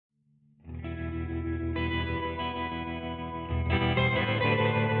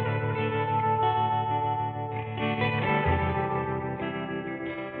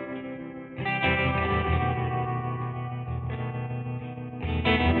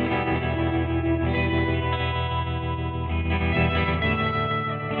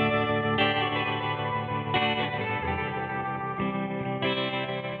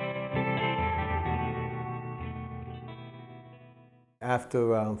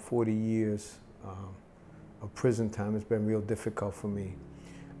after 40 years of prison time, it's been real difficult for me.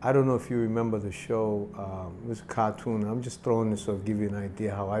 I don't know if you remember the show, it was a cartoon. I'm just throwing this so to give you an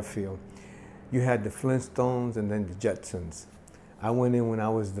idea how I feel. You had the Flintstones and then the Jetsons. I went in when I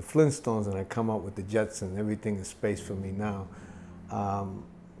was the Flintstones and I come out with the Jetsons. Everything is space for me now.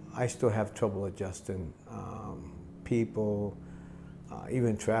 I still have trouble adjusting. People,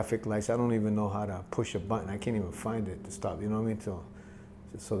 even traffic lights. I don't even know how to push a button. I can't even find it to stop, you know what I mean?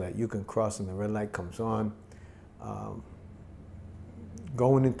 So that you can cross and the red light comes on.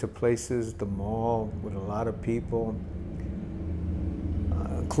 Going into places, the mall with a lot of people,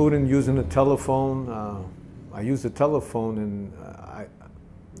 including using the telephone. I used the telephone and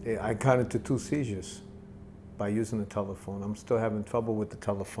I got into 2 seizures by using the telephone. I'm still having trouble with the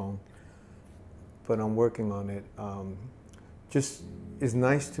telephone, but I'm working on it. Just, it's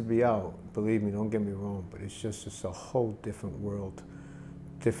nice to be out, believe me, don't get me wrong, but it's a whole different world,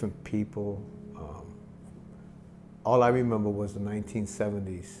 different people. All I remember was the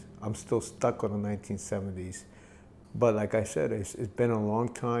 1970s. I'm still stuck on the 1970s. But like I said, it's been a long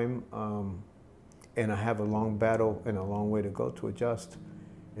time, and I have a long battle and a long way to go to adjust.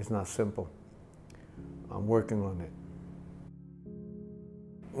 It's not simple. I'm working on it.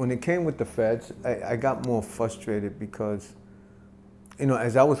 When it came with the feds, I got more frustrated because, you know,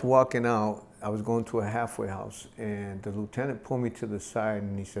 as I was walking out, I was going to a halfway house, and the lieutenant pulled me to the side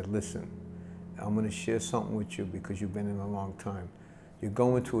and he said, listen, I'm going to share something with you because you've been in a long time. You're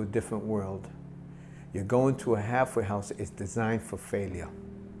going to a different world. You're going to a halfway house. It's designed for failure.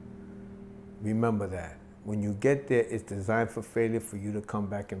 Remember that. When you get there, it's designed for failure, for you to come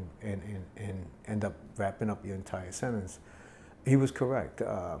back and end up wrapping up your entire sentence. He was correct.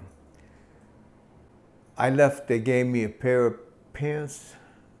 I left, they gave me a pair of pants.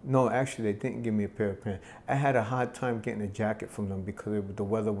 No, actually, they didn't give me a pair of pants. I had a hard time getting a jacket from them because the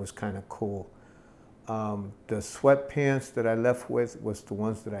weather was kind of cool. The sweatpants that I left with was the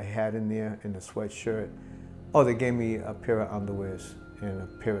ones that I had in there, and the sweatshirt. Oh, they gave me a pair of underwears and a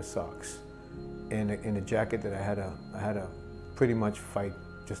pair of socks, and a jacket that I had to pretty much fight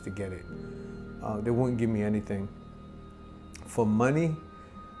just to get it. They wouldn't give me anything. For money,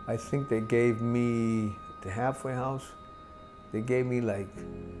 I think they gave me, the halfway house, they gave me like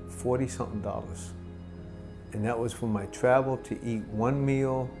 $40-something. And that was for my travel, to eat 1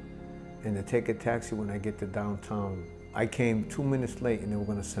 meal and to take a taxi when I get to downtown. I came 2 minutes late and they were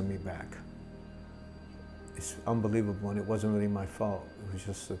gonna send me back. It's unbelievable, and it wasn't really my fault. It was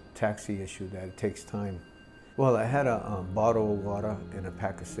just a taxi issue that it takes time. Well, I had a bottle of water and a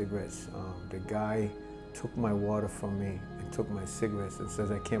pack of cigarettes. The guy took my water from me and took my cigarettes and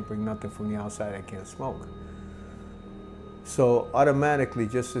says I can't bring nothing from the outside, I can't smoke. So automatically,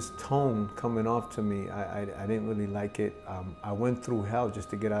 just this tone coming off to me, I didn't really like it. I went through hell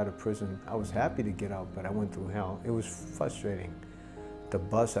just to get out of prison. I was happy to get out, but I went through hell. It was frustrating. The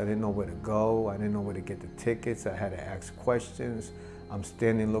bus, I didn't know where to go. I didn't know where to get the tickets. I had to ask questions. I'm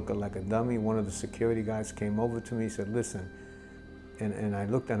standing looking like a dummy. One of the security guys came over to me and said, listen, and I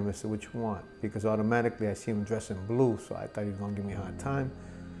looked at him and said, what you want? Because automatically I see him dressed in blue, so I thought he was gonna give me a hard time.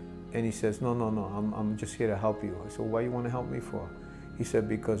 And he says, no, I'm just here to help you. I said, well, why you want to help me for? He said,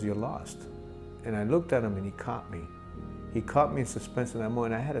 because you're lost. And I looked at him and he caught me. He caught me in suspense in that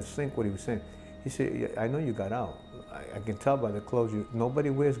moment, and I had to think what he was saying. He said, yeah, I know you got out. I can tell by the clothes, nobody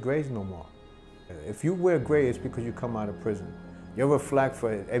wears grays no more. If you wear gray, it's because you come out of prison. You're a flag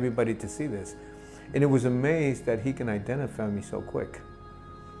for everybody to see this. And it was amazed that he can identify me so quick.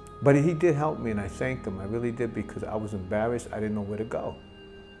 But he did help me, and I thanked him. I really did, because I was embarrassed. I didn't know where to go.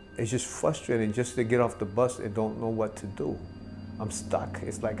 It's just frustrating just to get off the bus and don't know what to do. I'm stuck.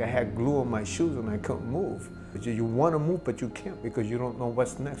 It's like I had glue on my shoes and I couldn't move. But you want to move, but you can't because you don't know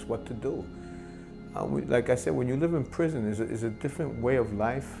what's next, what to do. Like I said, when you live in prison, it's a different way of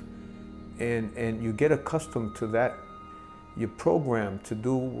life, and you get accustomed to that. You're programmed to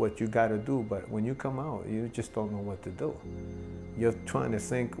do what you got to do, but when you come out, you just don't know what to do. You're trying to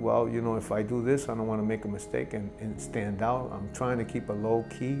think, well, you know, if I do this, I don't want to make a mistake and stand out. I'm trying to keep a low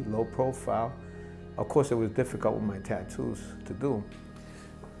key, low profile. Of course, it was difficult with my tattoos to do.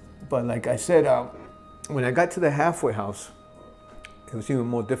 But like I said, when I got to the halfway house, it was even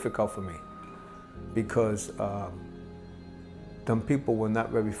more difficult for me because them people were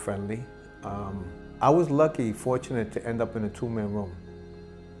not very friendly. I was lucky, fortunate to end up in a 2-man room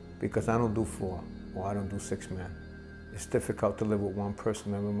because I don't do 4 or I don't do 6-man. It's difficult to live with one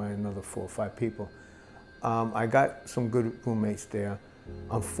person, never mind another 4 or 5 people. I got some good roommates there.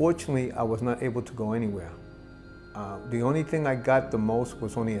 Unfortunately, I was not able to go anywhere. The only thing I got the most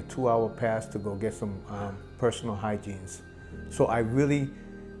was only a 2-hour pass to go get some personal hygienes, So I really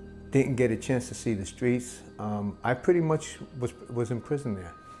didn't get a chance to see the streets. I pretty much was in prison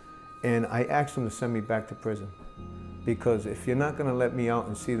there. And I asked them to send me back to prison. Because if you're not gonna let me out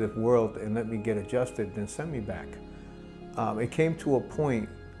and see the world and let me get adjusted, then send me back. It came to a point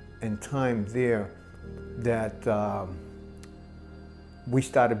in time there that we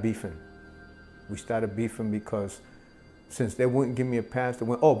started beefing. We started beefing because since they wouldn't give me a pass, they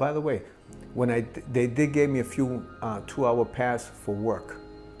went, oh, by the way, when they did give me a few 2-hour pass for work,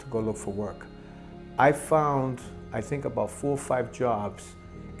 to go look for work. I found, I think about 4 or 5 jobs,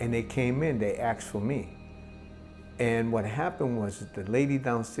 and they came in, they asked for me. And what happened was the lady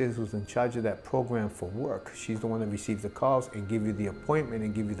downstairs who was in charge of that program for work, she's the one that receives the calls and give you the appointment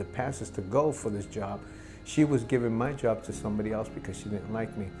and give you the passes to go for this job. She was giving my job to somebody else because she didn't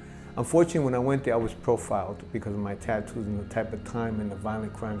like me. Unfortunately, when I went there, I was profiled because of my tattoos and the type of time and the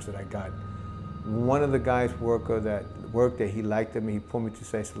violent crimes that I got. One of the guys that worked there, he liked me. He pulled me to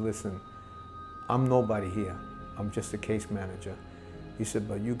say, listen, I'm nobody here. I'm just a case manager. He said,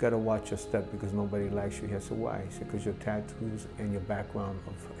 but you gotta watch your step because nobody likes you. I said, why? He said, because your tattoos and your background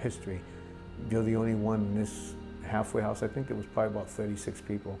of history, you're the only one in this halfway house. I think it was probably about 36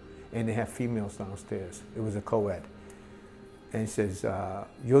 people. And they have females downstairs. It was a co-ed. And he says,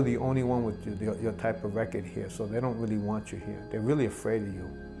 you're the only one with your type of record here, so they don't really want you here. They're really afraid of you,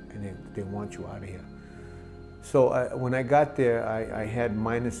 and they want you out of here. So when I got there, I had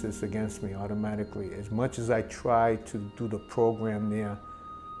minuses against me automatically. As much as I tried to do the program there,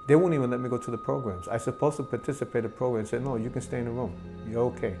 they wouldn't even let me go to the programs. I was supposed to participate in the program and said, no, you can stay in the room. You're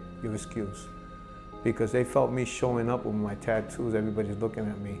okay, you're excused. Because they felt me showing up with my tattoos, everybody's looking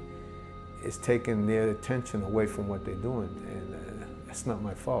at me, it's taking their attention away from what they're doing, and that's not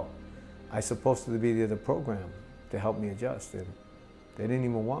my fault. I was supposed to be there the program to help me adjust, and they didn't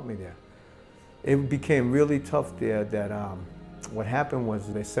even want me there. It became really tough there that what happened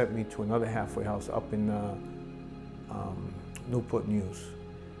was they sent me to another halfway house up in Newport News.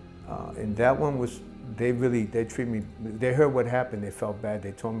 And that one was, they treated me, they heard what happened, they felt bad,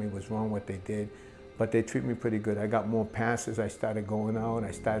 they told me it was wrong what they did, but they treat me pretty good. I got more passes, I started going out,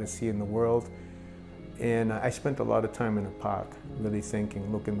 I started seeing the world. And I spent a lot of time in the park, really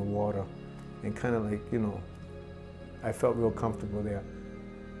thinking, looking the water, and kind of like, you know, I felt real comfortable there.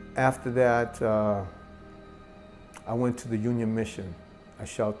 After that, I went to the Union Mission, a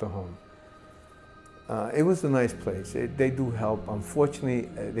shelter home. It was a nice place. They do help. Unfortunately,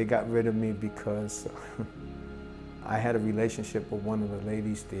 they got rid of me because I had a relationship with one of the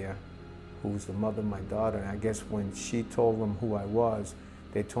ladies there, who was the mother of my daughter. And I guess when she told them who I was,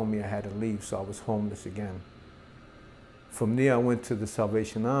 they told me I had to leave, so I was homeless again. From there, I went to the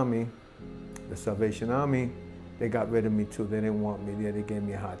Salvation Army. The Salvation Army, they got rid of me too. They didn't want me there. They gave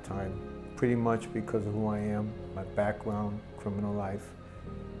me a hard time, pretty much because of who I am, my background, criminal life,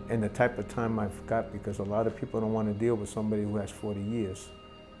 and the type of time I've got, because a lot of people don't want to deal with somebody who has 40 years.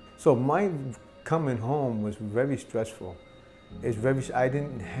 So my coming home was very stressful. I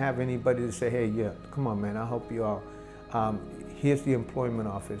didn't have anybody to say, hey, yeah, come on, man, I'll help you out. Here's the employment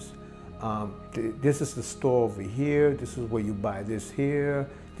office. This is the store over here. This is where you buy this here.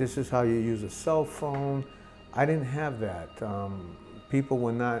 This is how you use a cell phone. I didn't have that. People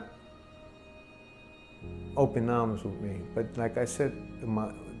were not open arms with me. But like I said,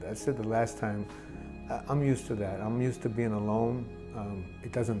 the last time, I'm used to that. I'm used to being alone.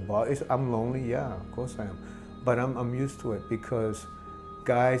 It doesn't bother. I'm lonely, yeah, of course I am. But I'm used to it because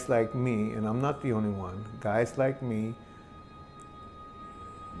guys like me, and I'm not the only one, guys like me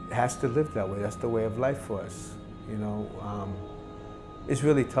has to live that way. That's the way of life for us, you know. It's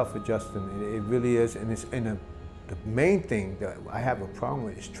really tough adjusting. It really is, and the main thing that I have a problem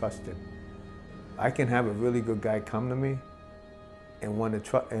with is trusting. I can have a really good guy come to me and want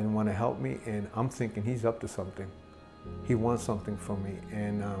to help me, and I'm thinking he's up to something. He wants something from me,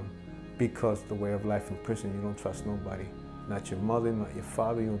 and because the way of life in prison, you don't trust nobody. Not your mother, not your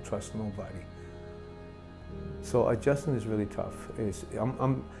father, you don't trust nobody. So adjusting is really tough.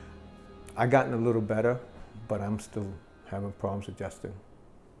 I gotten a little better, but I'm still having problems adjusting.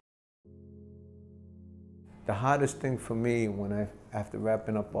 The hardest thing for me after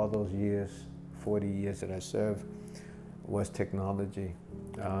wrapping up all those years, 40 years that I served, was technology.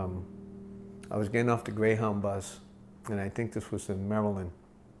 I was getting off the Greyhound bus, and I think this was in Maryland.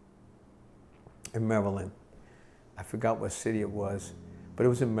 I forgot what city it was, but it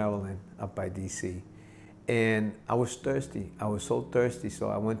was in Maryland, up by DC. And I was thirsty. I was so thirsty, so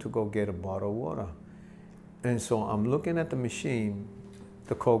I went to go get a bottle of water. And so I'm looking at the machine,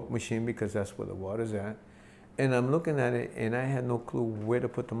 the Coke machine, because that's where the water's at. And I'm looking at it, and I had no clue where to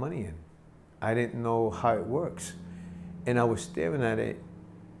put the money in. I didn't know how it works. And I was staring at it,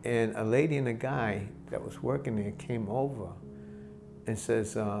 and a lady and a guy that was working there came over and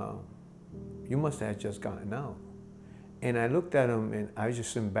says, you must have just gotten out. And I looked at him and I was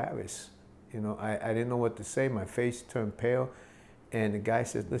just embarrassed. You know, I didn't know what to say. My face turned pale. And the guy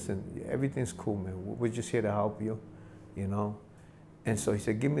says, listen, everything's cool, man. We're just here to help you, you know. And so he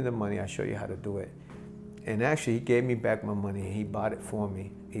said, give me the money. I'll show you how to do it. And actually, he gave me back my money. He bought it for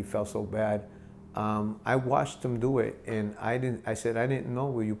me. He felt so bad. I watched him do it, and I said, I didn't know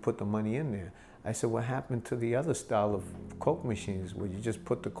where you put the money in there. I said, what happened to the other style of Coke machines where you just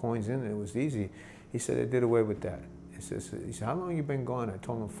put the coins in and it was easy? He said, they did away with that. He said, how long have you been gone? I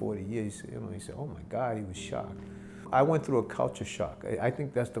told him 40 years. You know, he said, oh my God, he was shocked. I went through a culture shock. I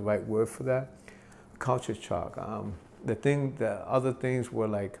think that's the right word for that, culture shock. The other things were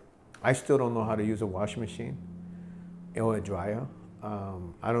like, I still don't know how to use a washing machine or a dryer.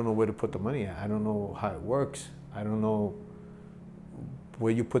 I don't know where to put the money at. I don't know how it works. I don't know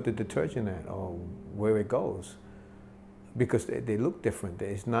where you put the detergent at or where it goes, because they look different.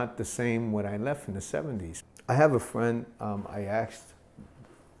 It's not the same when I left in the 70s. I have a friend, I asked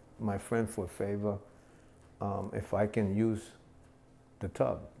my friend for a favor, if I can use the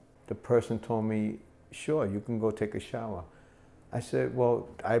tub. The person told me, sure, you can go take a shower. I said, well,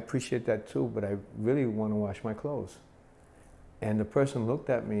 I appreciate that too, but I really want to wash my clothes. And the person looked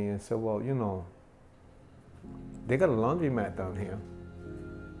at me and said, well, you know, they got a laundromat down here.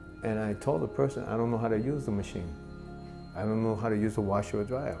 And I told the person, I don't know how to use the machine. I don't know how to use a washer or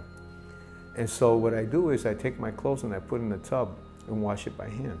dryer. And so what I do is I take my clothes and I put it in the tub and wash it by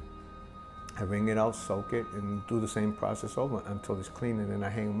hand. I wring it out, soak it, and do the same process over until it's clean, and then I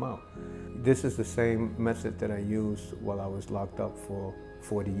hang them out. This is the same method that I used while I was locked up for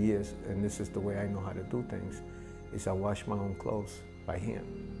 40 years, and this is the way I know how to do things, is I wash my own clothes by hand.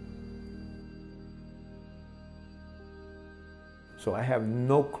 So I have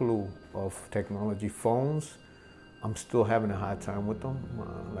no clue of technology. Phones, I'm still having a hard time with them.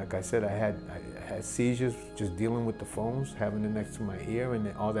 Like I said, I had seizures just dealing with the phones, having it next to my ear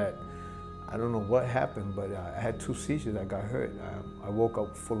and all that. I don't know what happened, but I had 2 seizures. I got hurt. I woke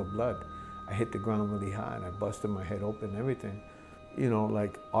up full of blood. I hit the ground really hard. I busted my head open and everything. You know,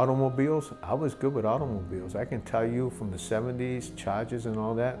 like automobiles, I was good with automobiles. I can tell you from the 70s, Chargers and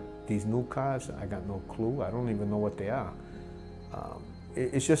all that, these new cars, I got no clue. I don't even know what they are.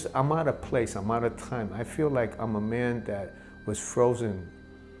 It's just, I'm out of place, I'm out of time. I feel like I'm a man that was frozen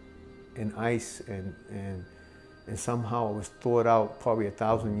in ice and somehow was thawed out probably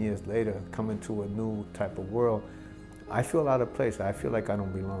 1,000 years later, coming to a new type of world. I feel out of place. I feel like I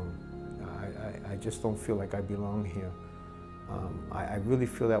don't belong. I just don't feel like I belong here. I really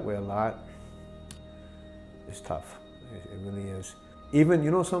feel that way a lot. It's tough, it really is. Even,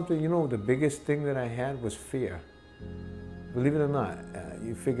 you know something, you know, the biggest thing that I had was fear. Believe it or not,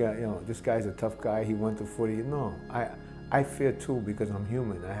 you figure, you know, this guy's a tough guy, he went to 40. No, I fear too, because I'm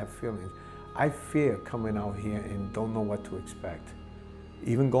human, I have feelings. I fear coming out here and don't know what to expect.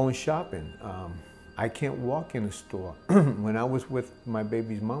 Even going shopping. I can't walk in a store. When I was with my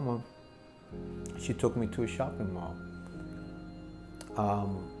baby's mama, she took me to a shopping mall.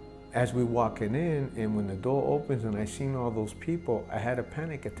 As we walking in, and when the door opens and I seen all those people, I had a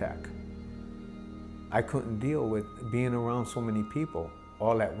panic attack. I couldn't deal with being around so many people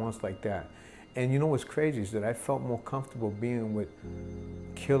all at once like that. And you know what's crazy is that I felt more comfortable being with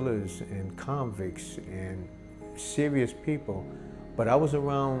killers and convicts and serious people, but I was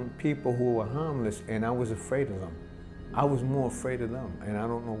around people who were harmless and I was afraid of them. I was more afraid of them, and I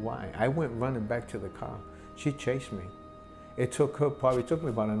don't know why. I went running back to the car. She chased me. It probably took me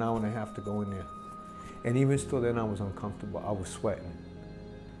about an hour and a half to go in there. And even still then I was uncomfortable, I was sweating.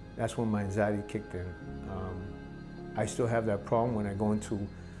 That's when my anxiety kicked in. I still have that problem when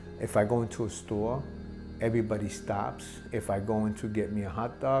if I go into a store, everybody stops. If I go in to get me a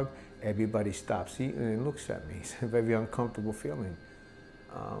hot dog, everybody stops eating and looks at me. It's a very uncomfortable feeling.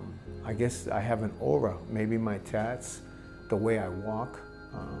 I guess I have an aura, maybe my tats, the way I walk.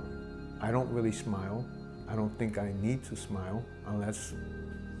 I don't really smile. I don't think I need to smile unless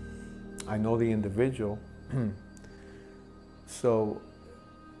I know the individual. So,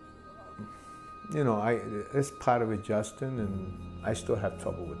 you know, it's part of adjusting, and I still have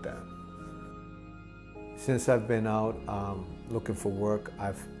trouble with that. Since I've been out looking for work,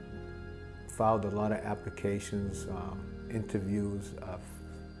 I've filed a lot of applications, interviews.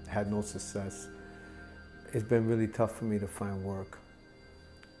 I've had no success. It's been really tough for me to find work.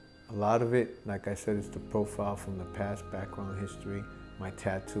 A lot of it, like I said, is the profile from the past, background history, my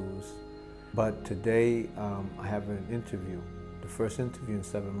tattoos. But today, I have an interview, the first interview in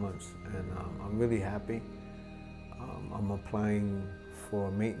 7 months, and I'm really happy. I'm applying for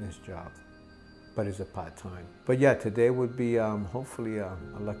a maintenance job, but it's a part-time. But yeah, today would be hopefully a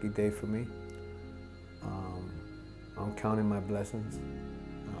lucky day for me. I'm counting my blessings.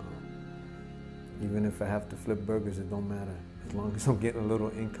 Even if I have to flip burgers, it don't matter. As long as I'm getting a little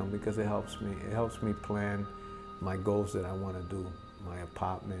income, because it helps me. It helps me plan my goals that I want to do. My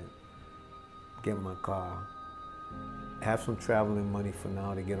apartment, get my car, have some traveling money for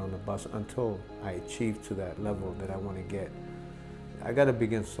now to get on the bus until I achieve to that level that I want to get. I got to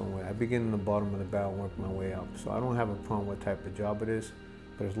begin somewhere. I begin in the bottom of the barrel and work my way up. So I don't have a problem what type of job it is,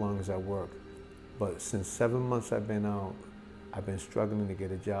 but as long as I work. But since 7 months I've been out, I've been struggling to get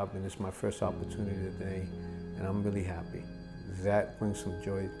a job, and it's my first opportunity today, and I'm really happy. That brings some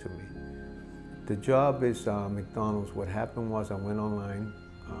joy to me. The job is McDonald's. What happened was I went online,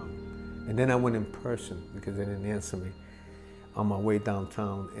 and then I went in person because they didn't answer me on my way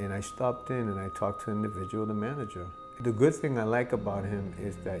downtown, and I stopped in and I talked to an individual, the manager. The good thing I like about him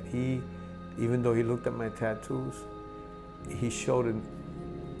is that he, even though he looked at my tattoos, he showed it.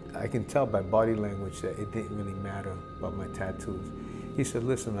 I can tell by body language that it didn't really matter about my tattoos. He said,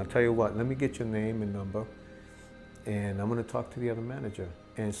 listen, I'll tell you what, let me get your name and number, and I'm gonna talk to the other manager.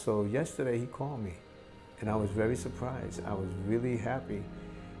 And so yesterday he called me, and I was very surprised. I was really happy,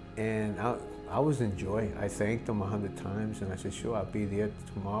 and I was in joy. I thanked him 100 times, and I said, sure, I'll be there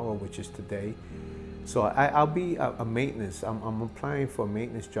tomorrow, which is today. So I'll be a maintenance. I'm applying for a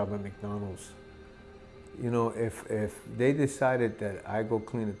maintenance job at McDonald's. You know, if they decided that I go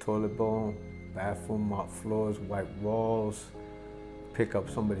clean the toilet bowl, bathroom, mop floors, wipe walls, pick up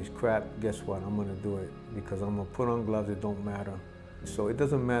somebody's crap, guess what? I'm gonna do it, because I'm gonna put on gloves. It don't matter. So it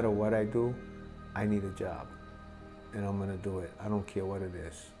doesn't matter what I do, I need a job, and I'm gonna do it. I don't care what it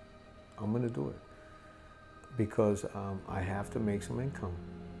is. I'm gonna do it, because I have to make some income.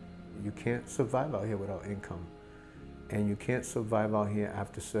 You can't survive out here without income, and you can't survive out here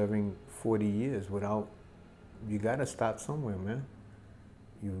after serving 40 years without. You gotta start somewhere, man.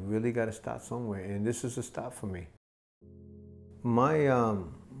 You really gotta start somewhere, and this is a start for me.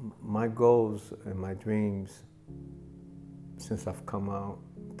 My goals and my dreams since I've come out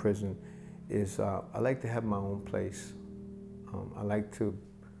of prison is I like to have my own place. I like to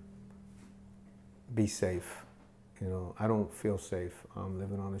be safe. You know, I don't feel safe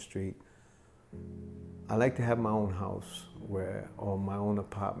living on the street. I like to have my own house or my own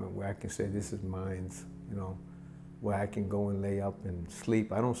apartment where I can say this is mine, you know, where I can go and lay up and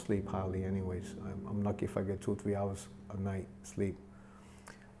sleep. I don't sleep hardly anyways. I'm lucky if I get 2 or 3 hours a night sleep.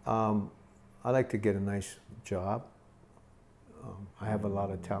 I like to get a nice job. I have a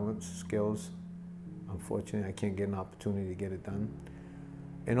lot of talents, skills. Unfortunately, I can't get an opportunity to get it done.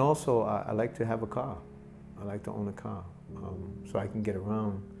 And also, I like to have a car. I like to own a car, so I can get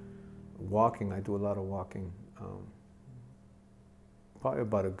around. Walking, I do a lot of walking. Probably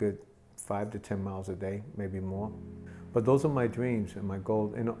about a good 5 to 10 miles a day, maybe more. But those are my dreams and my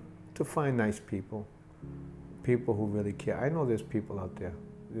goals, and to find nice people, people who really care. I know there's people out there.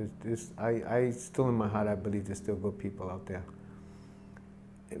 I still in my heart, I believe there's still good people out there.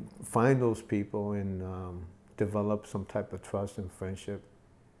 Find those people and develop some type of trust and friendship.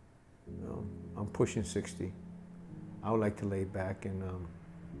 You know, I'm pushing 60. I would like to lay back and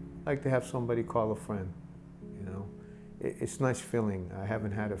like to have somebody call a friend. You know, it's a nice feeling. I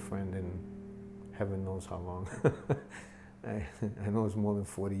haven't had a friend in heaven knows how long. I know it's more than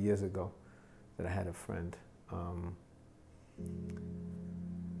 40 years ago that I had a friend.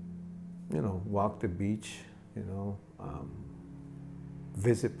 You know, walk the beach, you know,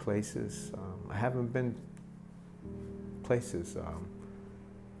 visit places. I haven't been places.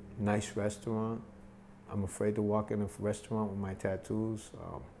 Nice restaurant. I'm afraid to walk in a restaurant with my tattoos.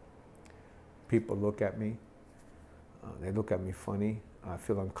 People look at me. They look at me funny. I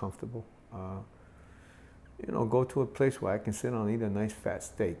feel uncomfortable. You know, go to a place where I can sit down and eat a nice fat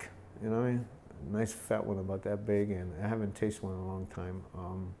steak. You know what I mean? A nice fat one about that big, and I haven't tasted one in a long time.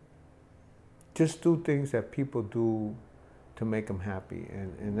 Just do things that people do to make them happy,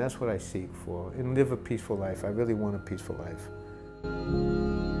 and that's what I seek for, and live a peaceful life. I really want a peaceful life.